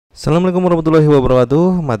Assalamualaikum warahmatullahi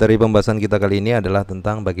wabarakatuh. Materi pembahasan kita kali ini adalah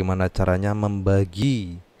tentang bagaimana caranya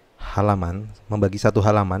membagi satu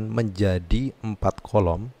halaman menjadi 4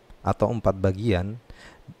 kolom atau 4 bagian,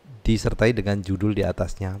 disertai dengan judul di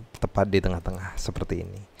atasnya tepat di tengah-tengah seperti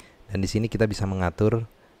ini. Dan di sini kita bisa mengatur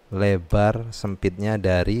lebar sempitnya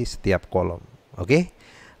dari setiap kolom. Oke?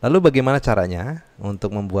 Lalu bagaimana caranya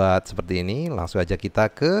untuk membuat seperti ini? Langsung aja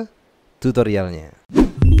kita ke tutorialnya.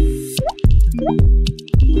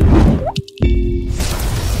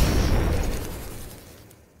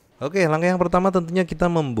 Oke, langkah yang pertama tentunya kita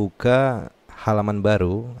membuka halaman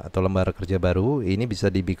baru atau lembar kerja baru. Ini bisa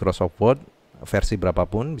di Microsoft Word versi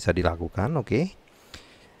berapapun bisa dilakukan. Oke.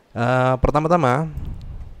 Pertama-tama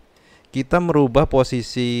kita merubah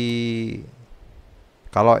posisi.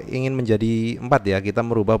 Kalau ingin menjadi 4 ya, kita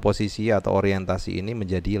merubah posisi atau orientasi ini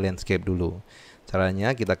menjadi landscape dulu.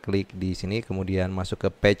 Caranya kita klik di sini, kemudian masuk ke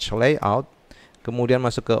page layout, kemudian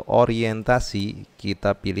masuk ke orientasi,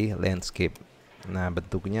 kita pilih landscape. Nah,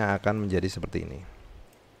 bentuknya akan menjadi seperti ini.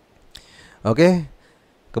 Oke.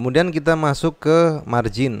 Kemudian kita masuk ke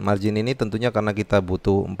margin. Margin ini tentunya karena kita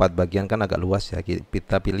butuh 4 bagian kan agak luas ya.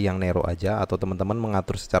 Kita pilih yang narrow aja, atau teman-teman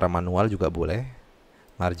mengatur secara manual juga boleh.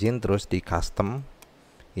 Margin, terus di custom.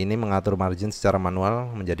 Ini mengatur margin secara manual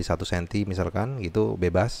menjadi 1 cm misalkan, gitu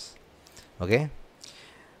bebas. Oke.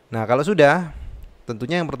 Nah, kalau sudah,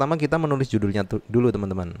 tentunya yang pertama kita menulis judulnya dulu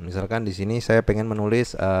teman-teman. Misalkan di sini saya pengen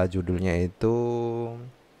menulis judulnya itu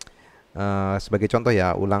sebagai contoh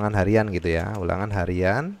ya, ulangan harian gitu ya. Ulangan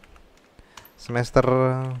harian semester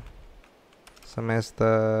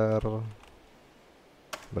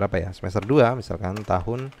berapa ya? Semester 2 misalkan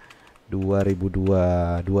tahun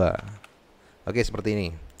 2022. Oke, seperti ini.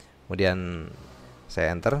 Kemudian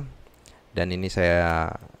saya enter dan ini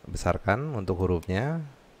saya besarkan untuk hurufnya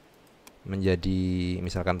menjadi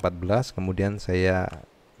misalkan 14, kemudian saya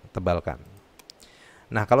tebalkan.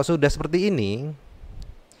 Nah, kalau sudah seperti ini,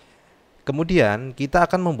 kemudian kita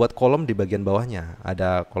akan membuat kolom di bagian bawahnya.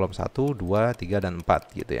 Ada kolom 1, 2, 3, dan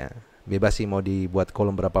 4 gitu ya. Bebas sih mau dibuat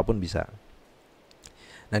kolom berapapun bisa.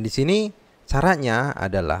 Nah, di sini caranya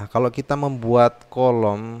adalah kalau kita membuat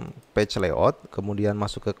kolom page layout, kemudian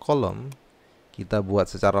masuk ke kolom, kita buat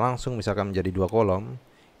secara langsung misalkan menjadi 2 kolom.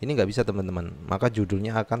 Ini nggak bisa teman-teman, maka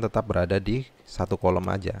judulnya akan tetap berada di 1 kolom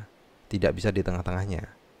aja, tidak bisa di tengah-tengahnya.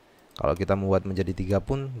 Kalau kita membuat menjadi 3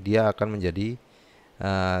 pun, dia akan menjadi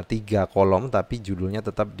 3 kolom, tapi judulnya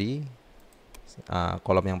tetap di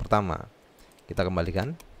kolom yang pertama. Kita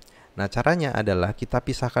kembalikan. Nah, caranya adalah kita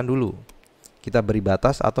pisahkan dulu. Kita beri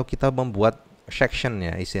batas atau kita membuat section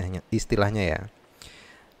ya, istilahnya ya.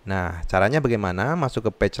 Nah, caranya bagaimana? Masuk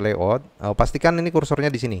ke page layout. Pastikan ini kursornya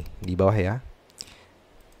di sini, di bawah ya.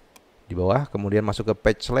 Di bawah, kemudian masuk ke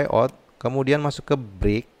page layout, kemudian masuk ke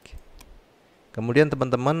break. Kemudian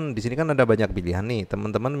teman-teman di sini kan ada banyak pilihan nih.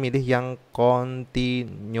 Teman-teman milih yang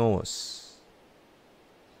continuous.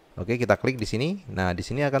 Oke, kita klik di sini. Nah, di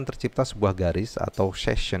sini akan tercipta sebuah garis atau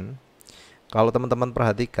section. Kalau teman-teman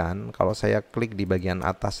perhatikan, kalau saya klik di bagian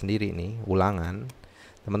atas sendiri ini, ulangan,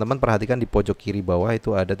 teman-teman perhatikan di pojok kiri bawah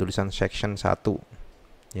itu ada tulisan section 1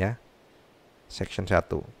 ya. Section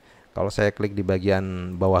 1. Kalau saya klik di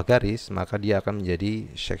bagian bawah garis, maka dia akan menjadi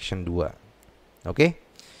section 2. Oke.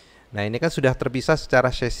 Nah, ini kan sudah terpisah secara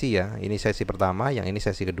sesi ya. Ini sesi pertama, yang ini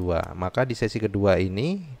sesi kedua. Maka di sesi kedua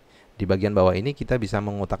ini, di bagian bawah ini kita bisa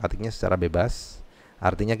mengutak-atiknya secara bebas.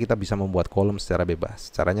 Artinya kita bisa membuat kolom secara bebas.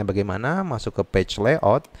 Caranya bagaimana? Masuk ke page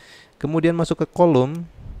layout, kemudian masuk ke kolom,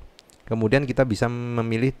 kemudian kita bisa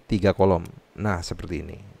memilih 3 kolom. Nah, seperti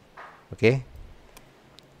ini. Oke.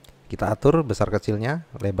 Kita atur besar kecilnya,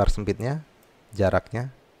 lebar sempitnya, jaraknya,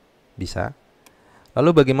 bisa.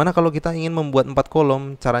 Lalu bagaimana kalau kita ingin membuat 4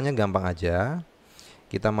 kolom? Caranya gampang aja.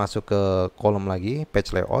 Kita masuk ke kolom lagi,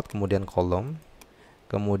 page layout, kemudian kolom,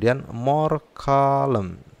 kemudian more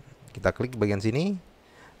column. Kita klik bagian sini.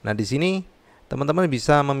 Nah, di sini teman-teman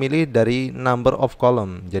bisa memilih dari number of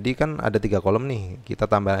column. Jadi kan ada 3 kolom nih, kita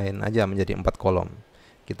tambahin aja menjadi 4 kolom.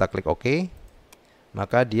 Kita klik OK,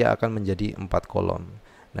 maka dia akan menjadi 4 kolom.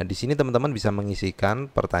 Nah, di sini teman-teman bisa mengisikan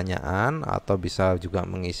pertanyaan atau bisa juga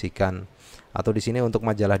mengisikan, atau di sini untuk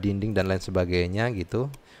majalah dinding dan lain sebagainya gitu.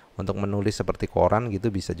 Untuk menulis seperti koran gitu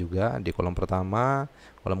bisa juga di kolom pertama,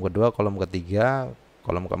 kolom kedua, kolom ketiga,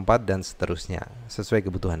 kolom keempat, dan seterusnya. Sesuai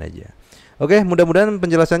kebutuhan aja. Oke, mudah-mudahan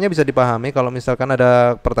penjelasannya bisa dipahami. Kalau misalkan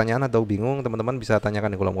ada pertanyaan atau bingung, teman-teman bisa tanyakan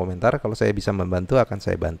di kolom komentar. Kalau saya bisa membantu, akan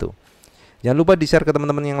saya bantu. Jangan lupa di-share ke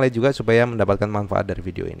teman-teman yang lain juga supaya mendapatkan manfaat dari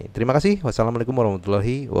video ini. Terima kasih. Wassalamualaikum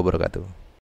warahmatullahi wabarakatuh.